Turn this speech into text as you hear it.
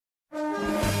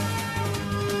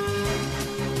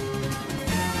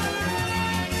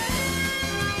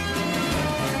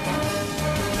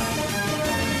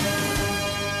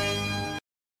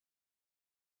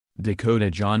Dakota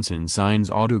Johnson signs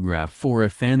autograph for a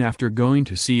fan after going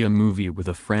to see a movie with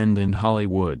a friend in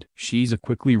Hollywood. She's a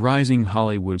quickly rising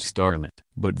Hollywood starlet,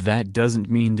 but that doesn't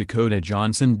mean Dakota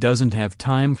Johnson doesn't have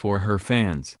time for her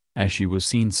fans, as she was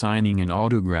seen signing an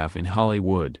autograph in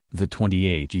Hollywood. The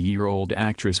 28-year-old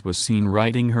actress was seen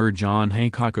writing her John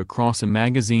Hancock across a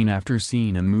magazine after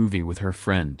seeing a movie with her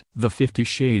friend. The 50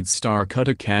 Shades star cut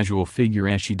a casual figure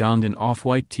as she donned an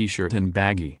off-white t-shirt and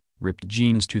baggy, ripped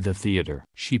jeans to the theater.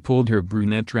 She pulled her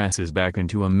brunette dresses back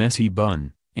into a messy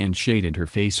bun, and shaded her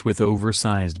face with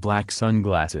oversized black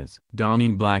sunglasses.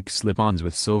 Donning black slip-ons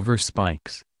with silver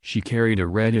spikes, she carried a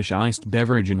reddish iced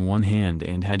beverage in one hand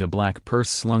and had a black purse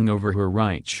slung over her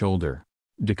right shoulder.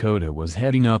 Dakota was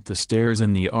heading up the stairs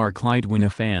in the arc light when a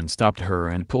fan stopped her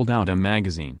and pulled out a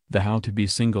magazine. The How to Be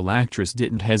Single actress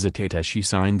didn't hesitate as she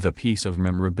signed the piece of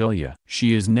memorabilia.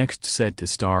 She is next set to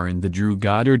star in the Drew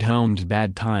Goddard-helmed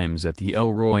Bad Times at the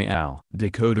El Royale.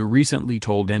 Dakota recently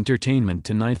told Entertainment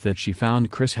Tonight that she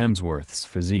found Chris Hemsworth's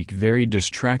physique very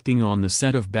distracting on the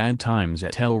set of Bad Times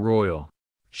at El Royale.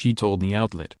 She told the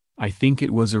outlet, "I think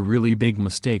it was a really big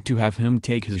mistake to have him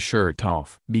take his shirt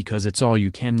off. Because it's all you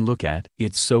can look at.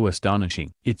 It's so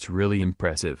astonishing. It's really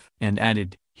impressive." And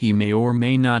added, "He may or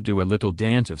may not do a little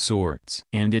dance of sorts.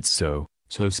 And it's so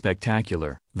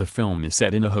spectacular." The film is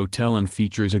set in a hotel and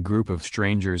features a group of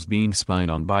strangers being spied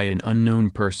on by an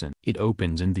unknown person. It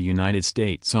opens in the United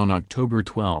States on October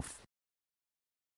 12.